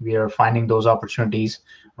there. We are finding those opportunities,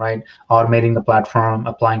 right? Automating the platform,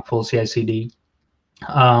 applying full CI/CD.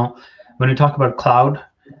 When we talk about cloud,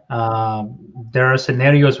 there are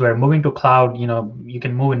scenarios where moving to cloud, you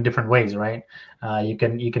can move in different ways, right? You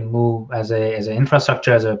can move as an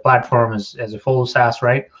infrastructure, as a platform, as a full SaaS,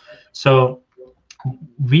 right? So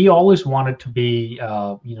we always wanted to be,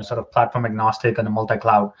 sort of platform agnostic and a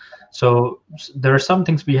multi-cloud. So there are some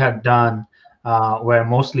things we had done where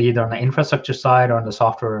mostly either on the infrastructure side or on the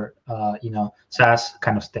software, SaaS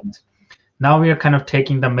kind of things. Now we are kind of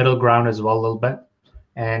taking the middle ground as well a little bit,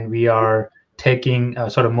 and we are taking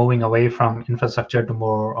sort of moving away from infrastructure to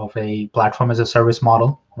more of a platform as a service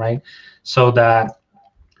model, right? So that,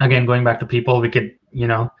 again, going back to people, we could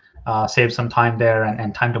save some time there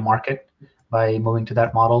and time to market by moving to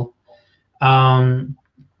that model. And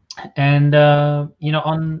on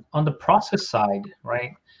the process side,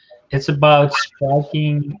 right, it's about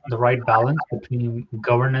striking the right balance between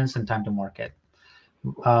governance and time to market.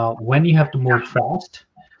 When you have to move fast,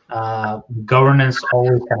 governance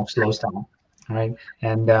always kind of slows down, right?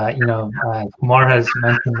 And Kumar has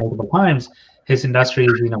mentioned multiple times, his industry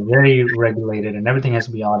is very regulated and everything has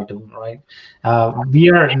to be audited, right? We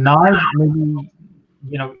are not maybe,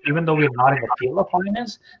 even though we're not in the field of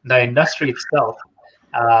finance, the industry itself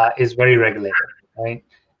is very regulated, right?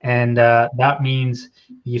 And that means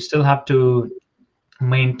you still have to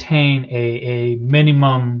maintain a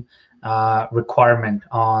minimum requirement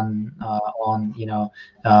on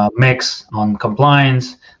mix, on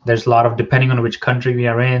compliance. There's a lot of, depending on which country we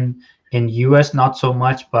are in US not so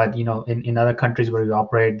much, but in other countries where we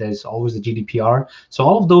operate, there's always the GDPR. So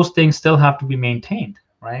all of those things still have to be maintained,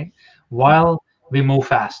 right, while we move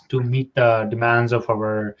fast to meet the demands of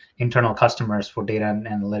our internal customers for data and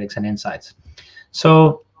analytics and insights.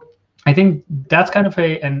 So I think that's kind of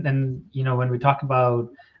and when we talk about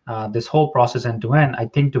this whole process end to end, I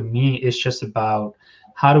think to me it's just about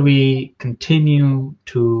how do we continue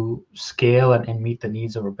to scale and meet the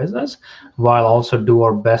needs of our business while also do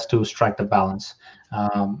our best to strike the balance.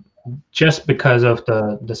 Just because of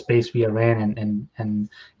the space we are in and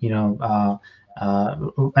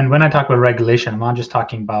when I talk about regulation, I'm not just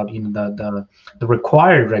talking about the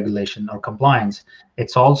required regulation or compliance.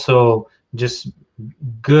 It's also just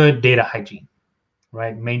good data hygiene,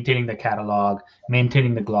 right? Maintaining the catalog,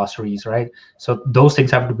 maintaining the glossaries, right? So those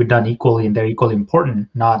things have to be done equally, and they're equally important,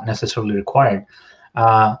 not necessarily required.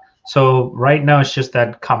 So right now it's just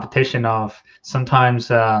that competition of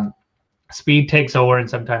sometimes speed takes over and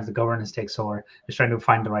sometimes the governance takes over. Just trying to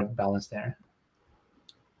find the right balance there.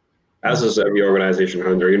 As is every organization,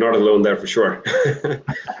 Harinder. You're not alone there for sure.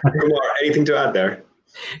 Kumar, anything to add there?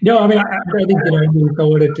 No, I mean, I think you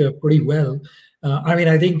covered it pretty well. I mean,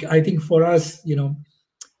 I think for us,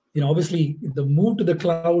 obviously the move to the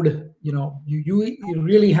cloud, you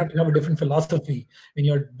really have to have a different philosophy when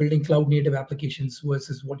you're building cloud native applications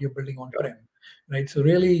versus what you're building on-prem, right? So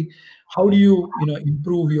really, how do you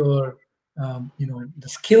improve your the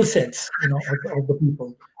skill sets of the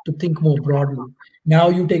people to think more broadly? Now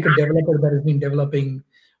you take a developer that has been developing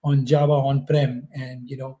on Java on-prem,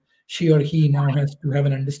 and she or he now has to have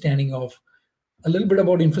an understanding of a little bit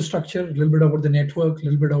about infrastructure, a little bit about the network, a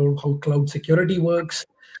little bit about how cloud security works,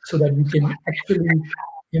 so that we can actually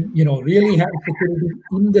really have security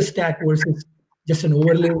in the stack versus just an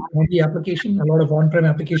overlay on the application. A lot of on-prem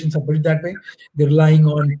applications are built that way. They're relying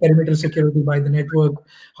on perimeter security by the network.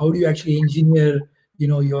 How do you actually engineer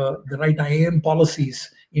the right IAM policies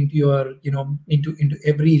into your into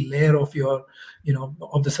every layer of your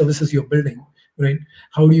of the services you're building, right?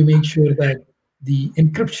 How do you make sure that the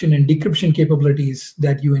encryption and decryption capabilities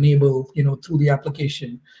that you enable through the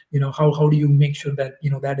application, how do you make sure that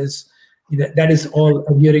that is all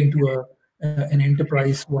adhering to an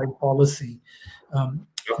enterprise-wide policy? I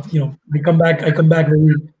come back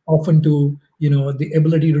very often to the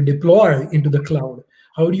ability to deploy into the cloud.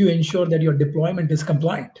 How do you ensure that your deployment is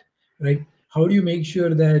compliant, right? How do you make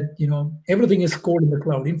sure that everything is code in the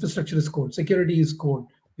cloud? Infrastructure is code, security is code,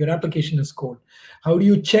 your application is code. How do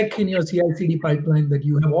you check in your CI/CD pipeline that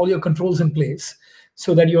you have all your controls in place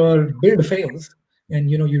so that your build fails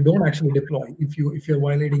and you don't actually deploy if you're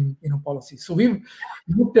violating policies? So we've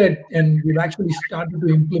looked at and we've actually started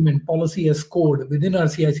to implement policy as code within our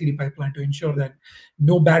CI/CD pipeline to ensure that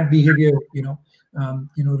no bad behavior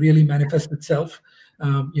really manifests itself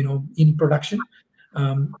in production.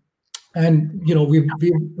 And we've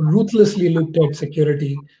ruthlessly looked at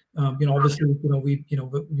security. Obviously,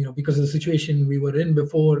 because of the situation we were in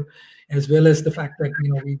before, as well as the fact that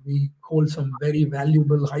we hold some very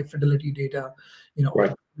valuable high fidelity data,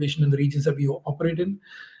 Right. in the regions that we operate in.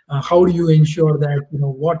 How do you ensure that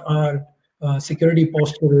what our security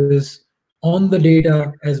posture is on the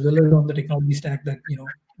data as well as on the technology stack that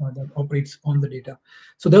that operates on the data?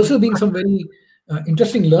 So those have been some very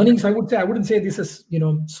interesting learnings. I would say I wouldn't say this has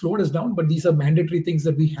slowed us down, but these are mandatory things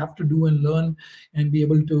that we have to do and learn and be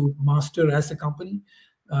able to master as a company.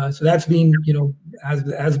 So that's been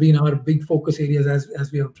has been our big focus areas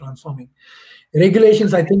as we are transforming.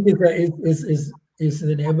 Regulations, I think, is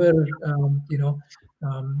an ever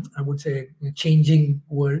I would say changing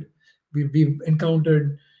world. We've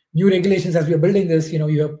encountered new regulations as we are building this.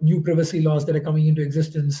 You have new privacy laws that are coming into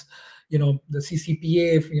existence. The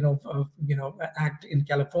CCPA, act in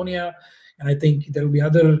California, and I think there will be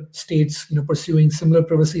other states, pursuing similar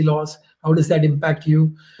privacy laws. How does that impact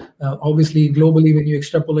you? Obviously, globally, when you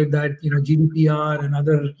extrapolate that, GDPR and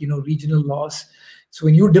other, regional laws. So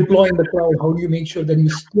when you deploy in the cloud, how do you make sure that you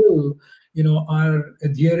still, are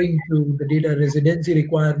adhering to the data residency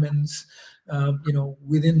requirements,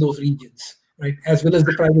 within those regions, right? As well as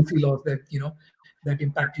the privacy laws that, that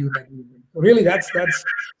impact you in that region. So really, that's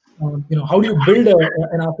how do you build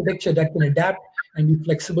an architecture that can adapt and be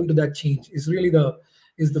flexible to that change is really the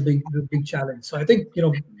big challenge. So I think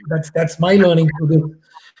that's my learning through this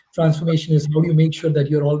transformation is how do you make sure that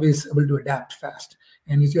you're always able to adapt fast,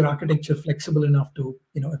 and is your architecture flexible enough to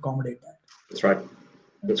accommodate that? That's right.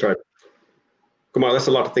 That's right. Kumar, that's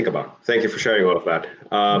a lot to think about. Thank you for sharing all of that.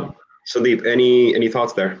 Sandeep, any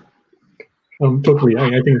thoughts there? Totally.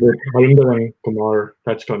 I think that Harinder and Kumar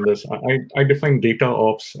touched on this. I define data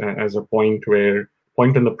ops as a point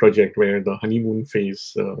in the project where the honeymoon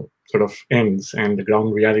phase sort of ends and the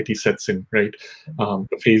ground reality sets in, right?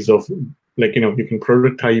 The phase of you can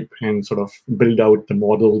prototype and sort of build out the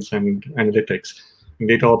models and analytics. And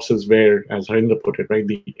data ops is where, as Harinder put it, right,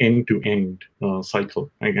 the end-to-end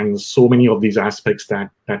cycle, right? And so many of these aspects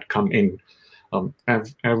that come in. I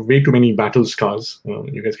have way too many battle scars.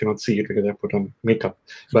 You guys cannot see it because I put on makeup.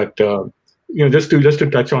 But just to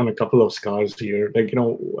touch on a couple of scars here,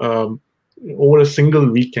 over a single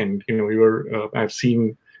weekend, I've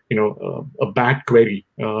seen a bad query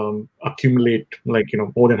accumulate more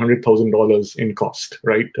than $100,000 in cost,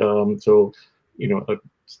 right? So a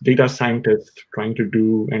data scientist trying to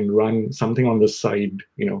do and run something on the side,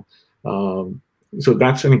 so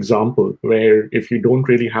that's an example where if you don't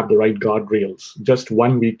really have the right guardrails, just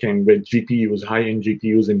one weekend with GPUs, high-end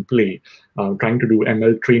GPUs in play, trying to do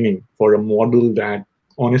ML training for a model that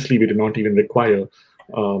honestly we do not even require,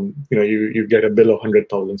 you get a bill of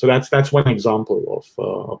 100,000. So that's one example of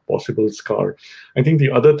a possible scar. I think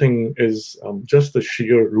the other thing is just the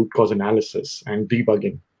sheer root cause analysis and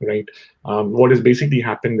debugging, right? What has basically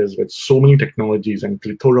happened is with so many technologies and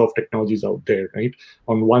plethora of technologies out there, right?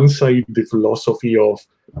 On one side, the philosophy of,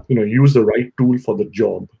 use the right tool for the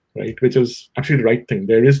job, right? Which is actually the right thing.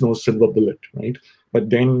 There is no silver bullet, right? But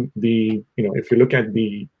then if you look at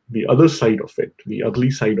the other side of it, the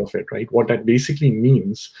ugly side of it, right? What that basically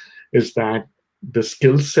means is that the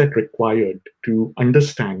skill set required to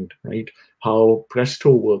understand, right, how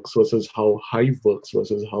Presto works versus how Hive works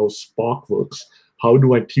versus how Spark works. How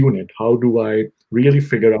do I tune it? How do I really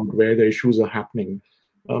figure out where the issues are happening?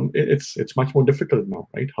 It's much more difficult now,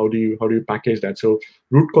 right? How do you package that? So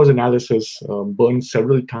root cause analysis burned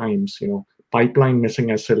several times. Pipeline missing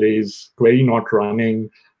SLAs, query not running.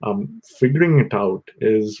 Figuring it out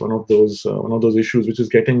is one of those issues which is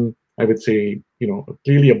getting, I would say,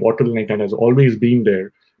 clearly a bottleneck that has always been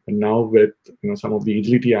there, and now with some of the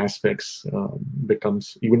agility aspects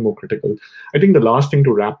becomes even more critical. I think the last thing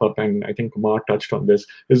to wrap up, and I think Kumar touched on this,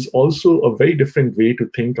 is also a very different way to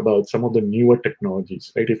think about some of the newer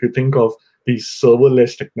technologies, right? If you think of these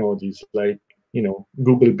serverless technologies like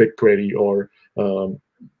Google BigQuery or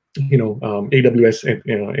AWS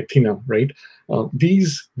Athena, right?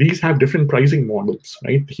 These have different pricing models,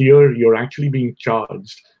 right? Here, you're actually being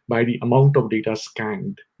charged by the amount of data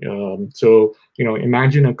scanned. So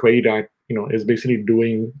imagine a query that is basically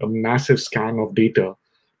doing a massive scan of data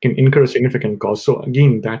can incur significant cost. So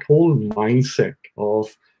again, that whole mindset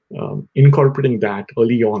of incorporating that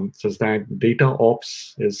early on, so that data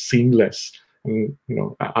ops is seamless. And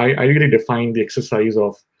I really define the exercise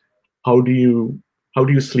of how do you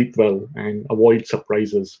sleep well and avoid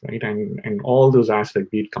surprises, right? And all those aspects,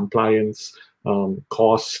 be it compliance,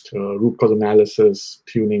 cost, root cause analysis,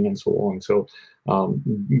 tuning, and so on. So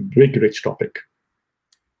big, rich topic.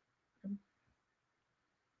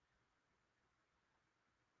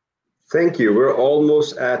 Thank you. We're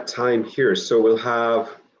almost at time here. So we'll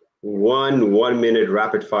have one minute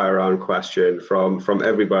rapid fire round question from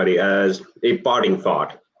everybody as a parting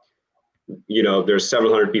thought. There's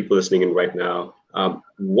several hundred people listening in right now.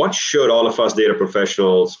 What should all of us data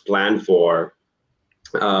professionals plan for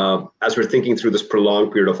as we're thinking through this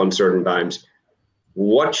prolonged period of uncertain times?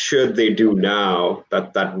 What should they do now,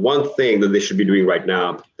 that one thing that they should be doing right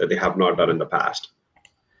now that they have not done in the past?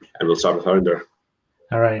 And we'll start with Harinder.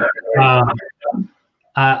 All right.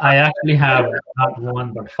 I actually have not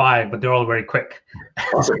one, but five, but they're all very quick.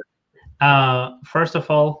 Awesome. First of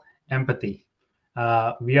all, empathy.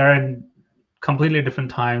 We are in completely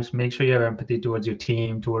different times. Make sure you have empathy towards your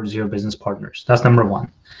team, towards your business partners. That's number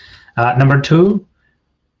one. Number two,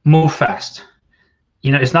 move fast.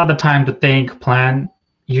 It's not the time to think, plan.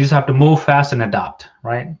 You just have to move fast and adapt,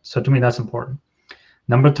 right? So to me, that's important.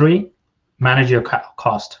 Number three, manage your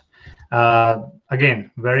cost.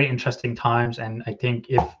 Again, very interesting times, and I think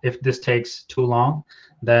if this takes too long,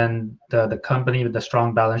 then the company with the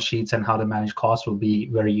strong balance sheets and how to manage costs will be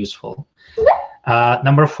very useful.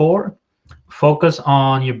 Number 4, focus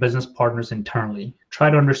on your business partners internally. Try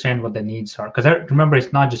to understand what their needs are, because remember,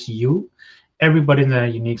 it's not just you. Everybody's in a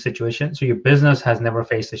unique situation. So your business has never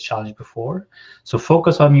faced this challenge before. So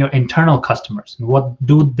focus on your internal customers. What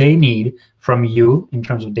do they need from you in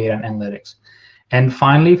terms of data and analytics? And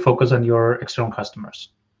finally, focus on your external customers,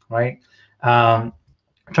 right? Try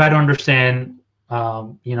to understand,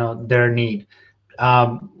 their need.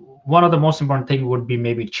 One of the most important things would be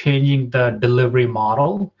maybe changing the delivery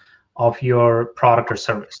model of your product or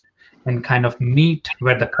service and kind of meet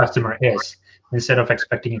where the customer is instead of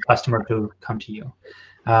expecting a customer to come to you.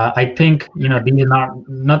 I think these are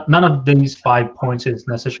none of these 5 points is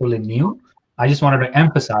necessarily new. I just wanted to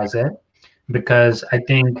emphasize it because I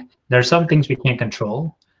think there are some things we can't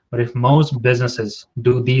control, but if most businesses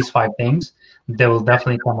do these 5 things, they will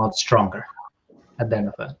definitely come out stronger at the end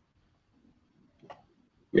of it.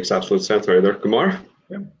 Makes absolute sense, Harinder. Kumar?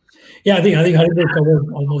 Yeah, I think Harinder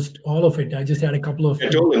covered almost all of it. I just had a couple of. I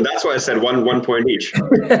told him that's why I said one point each.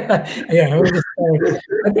 Yeah, I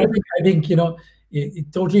think I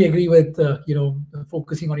totally agree with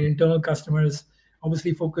focusing on your internal customers.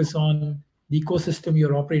 Obviously, focus on the ecosystem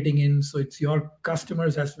you're operating in, so it's your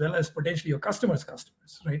customers as well as potentially your customers'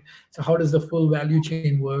 customers, right? So how does the full value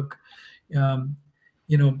chain work?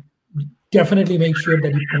 Definitely make sure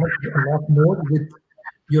that you connect a lot more with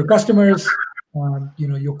your customers,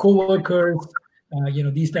 your co-workers.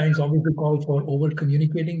 These times obviously call for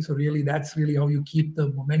over-communicating. So really, that's really how you keep the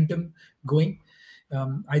momentum going.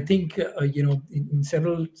 I think, in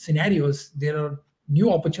several scenarios, there are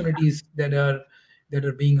new opportunities that are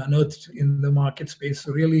being unearthed in the market space.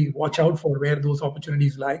 So really watch out for where those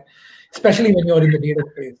opportunities lie, especially when you're in the data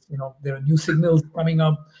space. There are new signals coming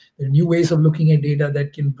up. There are new ways of looking at data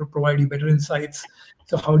that can provide you better insights.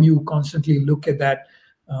 So how do you constantly look at that?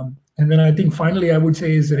 And then I think finally I would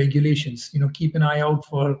say is regulations. Keep an eye out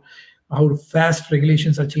for how fast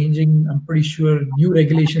regulations are changing. I'm pretty sure new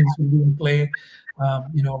regulations will be in play,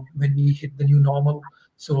 when we hit the new normal.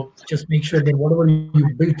 So just make sure that whatever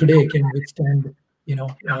you build today can withstand, the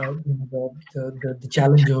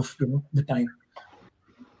challenge of the time.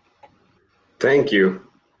 Thank you,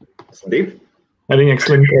 Sandeep. I think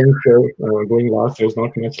excellent point. Going last, there's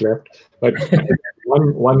not much left. But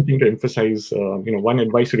one thing to emphasize, one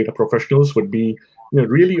advice to data professionals would be,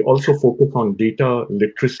 really also focus on data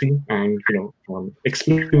literacy and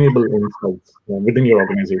explainable insights within your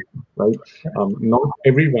organization, right? Not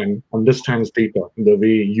everyone understands data the way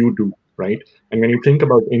you do, right? And when you think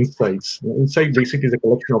about insights, insight basically is a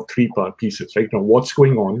collection of 3 pieces, right? What's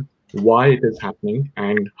going on, why it is happening,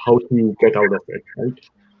 and how do you get out of it, right?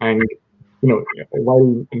 And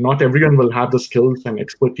while not everyone will have the skills and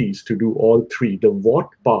expertise to do all 3, the what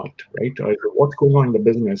part, right? What's going on in the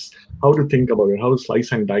business, how to think about it, how to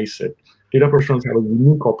slice and dice it. Data professionals have a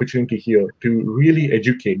unique opportunity here to really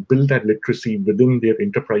educate, build that literacy within their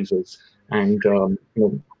enterprises, and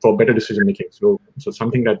for better decision making. So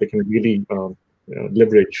something that they can really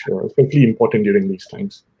leverage, especially important during these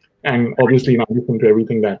times. And obviously, in addition to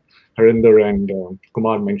everything that Harinder and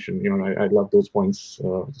Kumar mentioned, I love those points,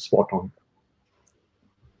 spot on.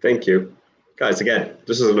 Thank you. Guys, again,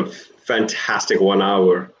 this is a fantastic 1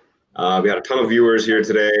 hour. We had a ton of viewers here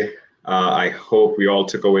today. I hope we all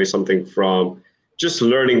took away something from just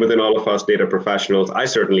learning within all of us data professionals. I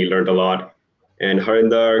certainly learned a lot. And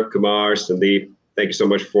Harinder, Kumar, Sandeep, thank you so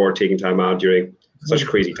much for taking time out during such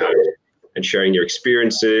crazy times and sharing your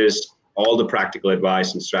experiences, all the practical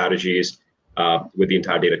advice and strategies with the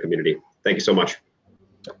entire data community. Thank you so much.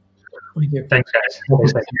 Thank you. Thanks, guys.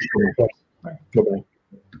 Bye-bye.